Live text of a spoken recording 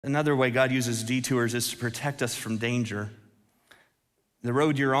Another way God uses detours is to protect us from danger. The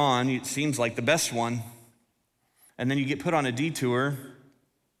road you're on, it seems like the best one, and then you get put on a detour,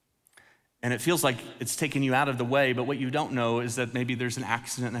 and it feels like it's taking you out of the way, but what you don't know is that maybe there's an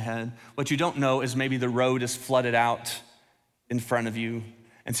accident ahead. What you don't know is maybe the road is flooded out in front of you.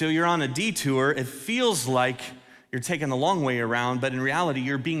 And so you're on a detour. It feels like you're taking the long way around, but in reality,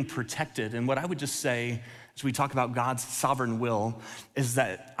 you're being protected. And what I would just say, as we talk about God's sovereign will, is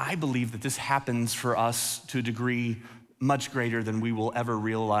that I believe that this happens for us to a degree much greater than we will ever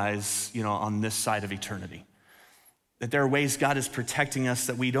realize, on this side of eternity. That there are ways God is protecting us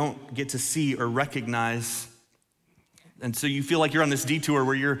that we don't get to see or recognize. And so you feel like you're on this detour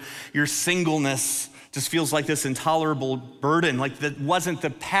where your singleness just feels like this intolerable burden, like that wasn't the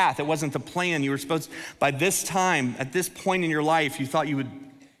path, it wasn't the plan. You were supposed, by this time, at this point in your life, you thought you would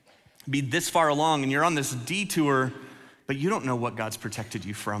be this far along, and you're on this detour, but you don't know what God's protected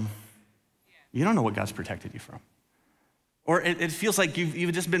you from. You don't know what God's protected you from. Or it feels like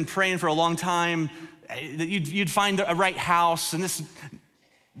you've just been praying for a long time that you'd find a right house, and this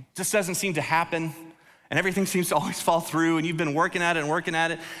just doesn't seem to happen, and everything seems to always fall through, and you've been working at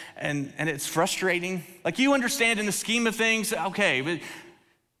it, and it's frustrating. Like, you understand in the scheme of things, okay,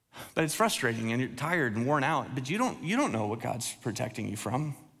 but it's frustrating, and you're tired and worn out, but you don't know what God's protecting you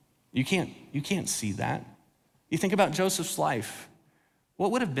from. You can't see that. You think about Joseph's life.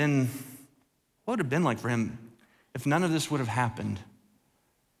 What would have been like for him if none of this would have happened?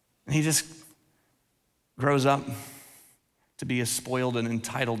 And he just grows up to be a spoiled and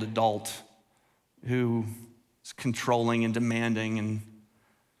entitled adult who is controlling and demanding and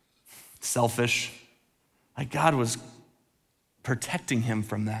selfish. Like, God was protecting him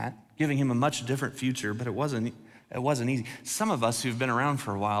from that, giving him a much different future, but it wasn't easy. Some of us who've been around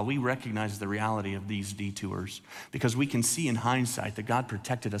for a while, we recognize the reality of these detours because we can see in hindsight that God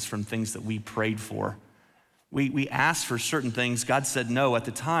protected us from things that we prayed for. We asked for certain things. God said no. At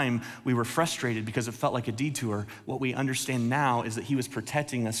the time, we were frustrated because it felt like a detour. What we understand now is that he was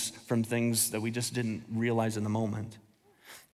protecting us from things that we just didn't realize in the moment.